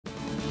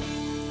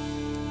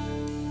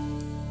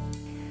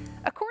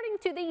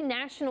to the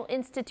National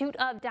Institute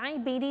of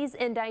Diabetes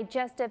and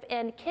Digestive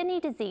and Kidney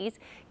Disease,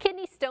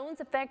 kidney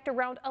stones affect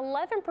around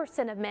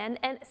 11% of men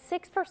and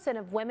 6%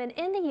 of women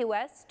in the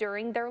U.S.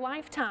 during their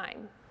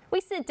lifetime.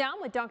 We sit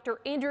down with Dr.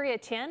 Andrea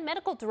Chan,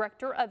 Medical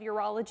Director of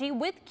Urology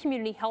with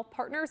Community Health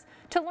Partners,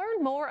 to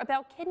learn more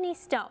about kidney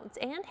stones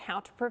and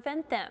how to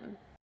prevent them.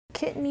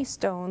 Kidney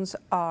stones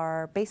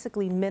are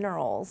basically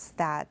minerals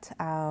that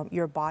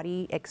your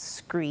body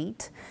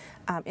excrete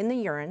in the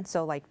urine,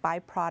 so like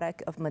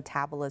byproduct of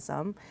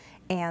metabolism,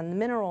 and the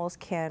minerals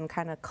can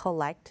kind of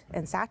collect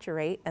and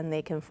saturate, and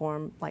they can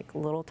form like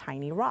little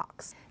tiny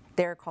rocks.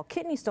 They're called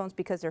kidney stones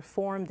because they're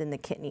formed in the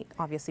kidney,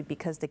 obviously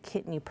because the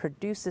kidney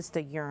produces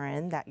the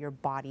urine that your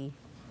body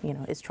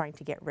is trying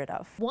to get rid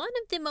of. One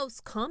of the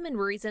most common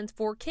reasons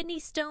for kidney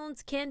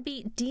stones can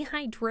be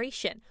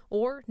dehydration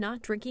or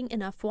not drinking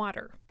enough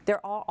water.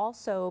 There are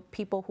also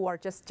people who are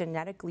just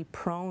genetically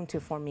prone to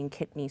forming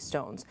kidney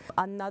stones.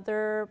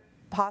 Another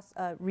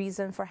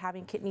reason for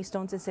having kidney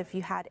stones is if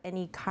you had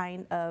any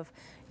kind of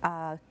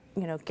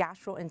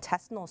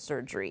gastrointestinal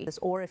surgery,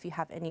 or if you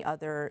have any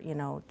other,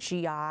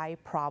 GI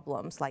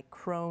problems like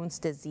Crohn's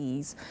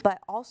disease, but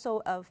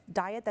also of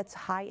diet that's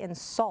high in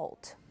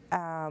salt.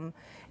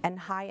 And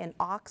high in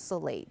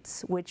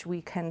oxalates, which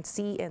we can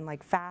see in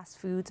like fast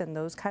foods and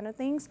those kind of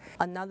things.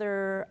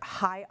 Another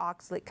high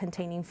oxalate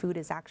containing food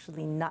is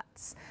actually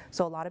nuts.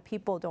 So a lot of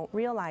people don't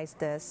realize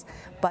this,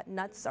 but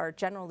nuts are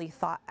generally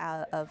thought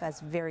of as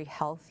very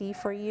healthy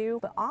for you.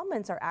 But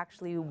almonds are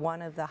actually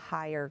one of the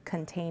higher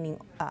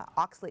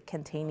oxalate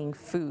containing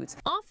foods.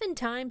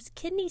 Oftentimes,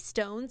 kidney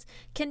stones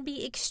can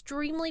be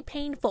extremely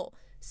painful.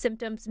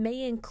 Symptoms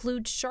may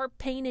include sharp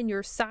pain in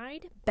your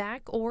side,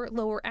 back, or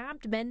lower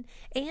abdomen,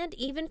 and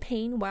even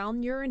pain while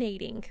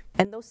urinating.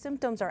 And those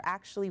symptoms are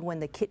actually when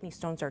the kidney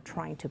stones are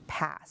trying to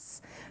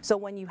pass. So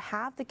when you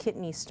have the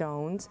kidney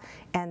stones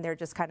and they're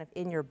just kind of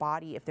in your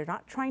body, if they're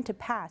not trying to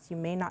pass, you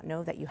may not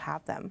know that you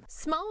have them.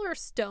 Smaller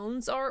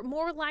stones are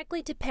more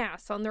likely to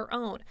pass on their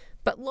own,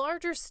 but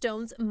larger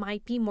stones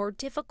might be more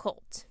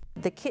difficult.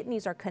 The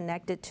kidneys are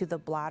connected to the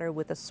bladder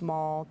with a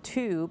small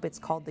tube. It's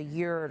called the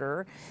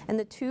ureter, and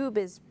the tube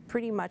is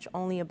pretty much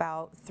only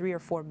about 3 or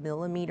 4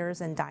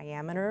 millimeters in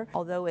diameter,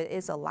 although it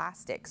is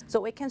elastic,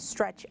 so it can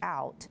stretch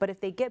out. But if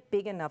they get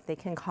big enough, they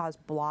can cause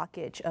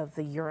blockage of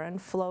the urine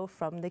flow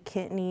from the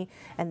kidney,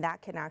 and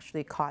that can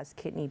actually cause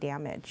kidney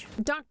damage.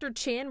 Dr.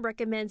 Chan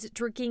recommends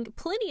drinking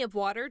plenty of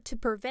water to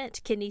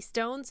prevent kidney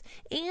stones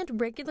and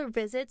regular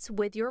visits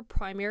with your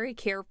primary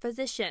care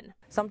physician.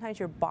 Sometimes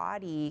your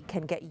body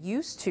can get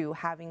used to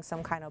having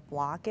some kind of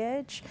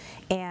blockage,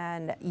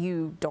 and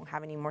you don't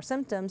have any more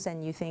symptoms,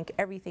 and you think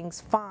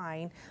everything's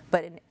fine,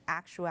 but in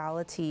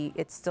actuality,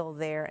 it's still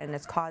there and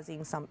it's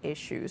causing some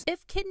issues.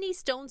 If kidney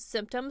stone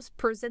symptoms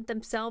present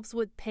themselves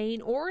with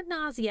pain or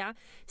nausea,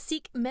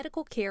 seek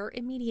medical care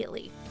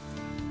immediately.